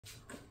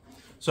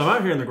So I'm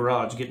out here in the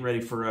garage getting ready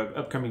for an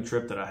upcoming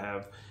trip that I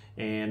have.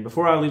 And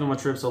before I leave on my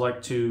trips, I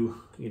like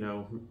to,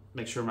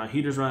 make sure my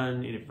heater's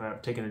running. And if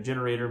I've taken a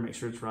generator, make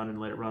sure it's running,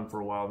 let it run for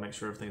a while, make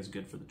sure everything's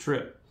good for the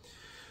trip.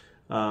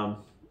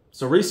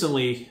 So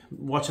recently,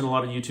 watching a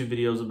lot of YouTube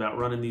videos about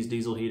running these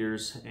diesel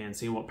heaters and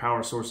seeing what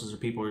power sources or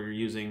people are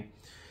using.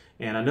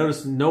 And I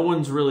noticed no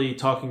one's really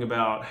talking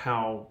about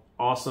how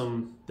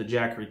awesome the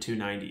Jackery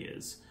 290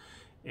 is.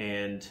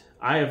 And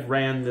I have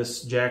ran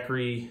this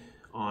Jackery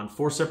on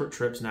 4 separate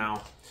trips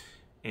now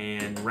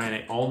and ran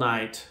it all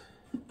night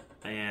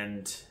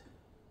and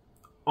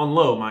on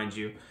low, mind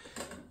you.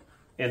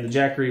 And the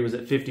Jackery was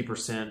at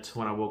 50%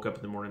 when I woke up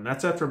in the morning.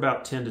 That's after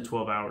about 10 to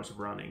 12 hours of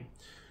running.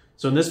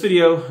 So in this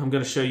video, I'm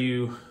going to show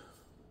you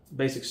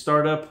basic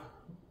startup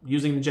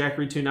using the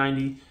Jackery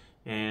 290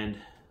 and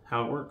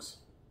how it works.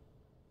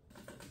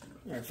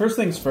 All right, first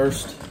things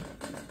first,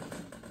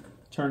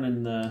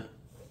 turning the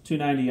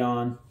 290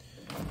 on.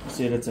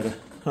 See it, it's at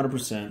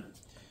 100%.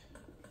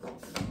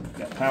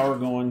 Got power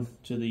going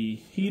to the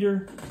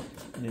heater,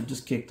 and it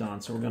just kicked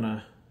on, so we're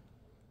gonna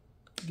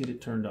get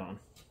it turned on.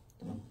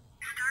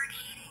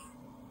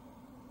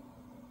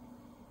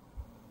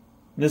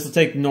 This will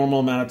take the normal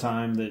amount of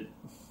time that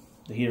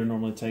the heater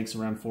normally takes,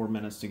 around 4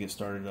 minutes to get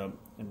started up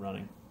and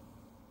running.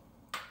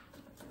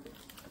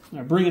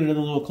 Now, bringing it in a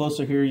little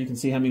closer here, you can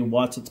see how many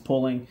watts it's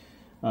pulling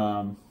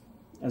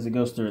as it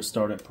goes through its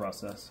startup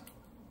process.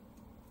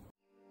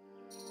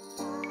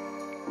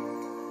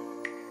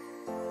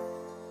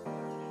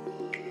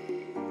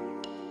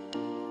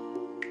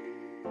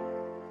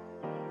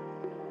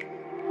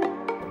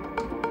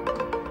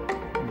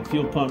 The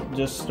fuel pump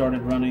just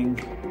started running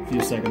a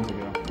few seconds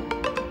ago.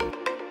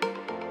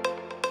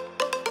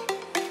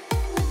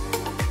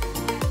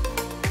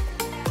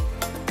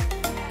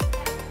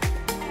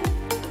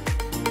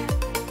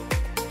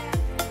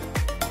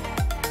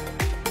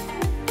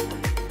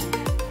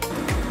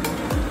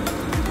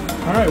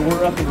 All right,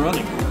 we're up and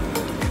running.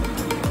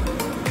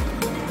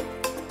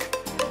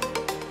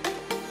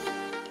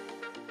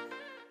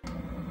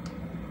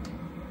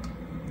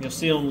 You'll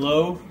see on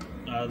low,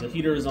 the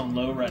heater is on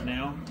low right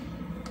now,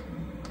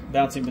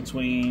 bouncing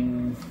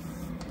between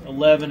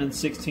 11 and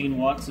 16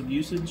 watts of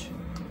usage,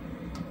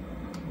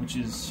 which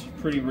is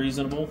pretty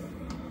reasonable.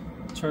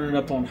 Turn it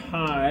up on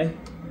high.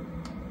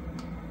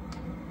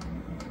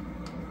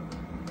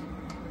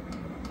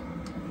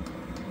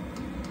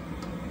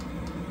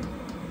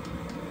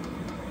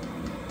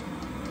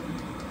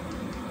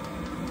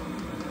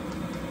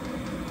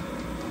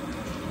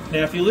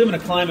 Now, if you live in a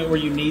climate where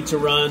you need to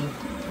run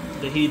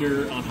the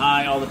heater on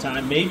high all the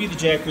time, maybe the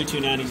Jackery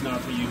 290 is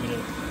not for you. But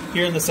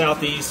here in the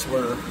southeast,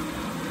 where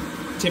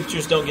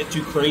temperatures don't get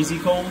too crazy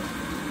cold,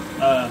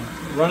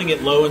 running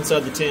it low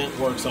inside the tent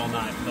works all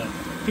night. But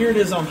here it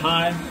is on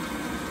high,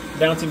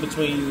 bouncing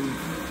between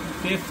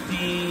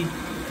 50,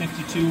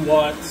 52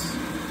 watts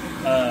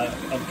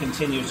of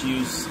continuous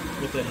use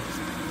with the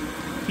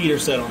heater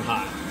set on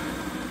high.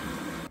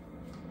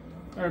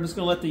 All right, I'm just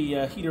going to let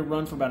the heater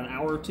run for about an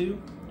hour or two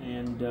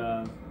and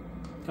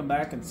come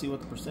back and see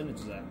what the percentage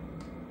is at.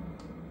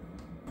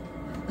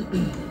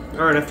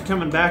 All right, after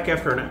coming back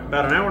after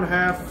about an hour and a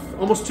half,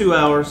 almost 2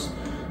 hours,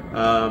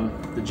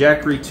 the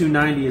Jackery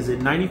 290 is at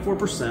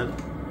 94%.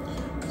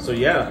 So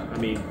yeah, I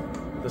mean,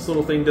 this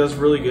little thing does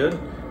really good.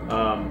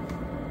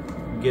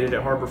 Get it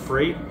at Harbor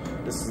Freight.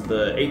 This is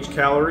the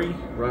Hcalory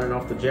running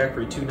off the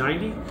Jackery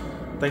 290.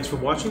 Thanks for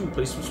watching.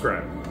 Please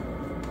subscribe.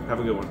 Have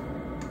a good one.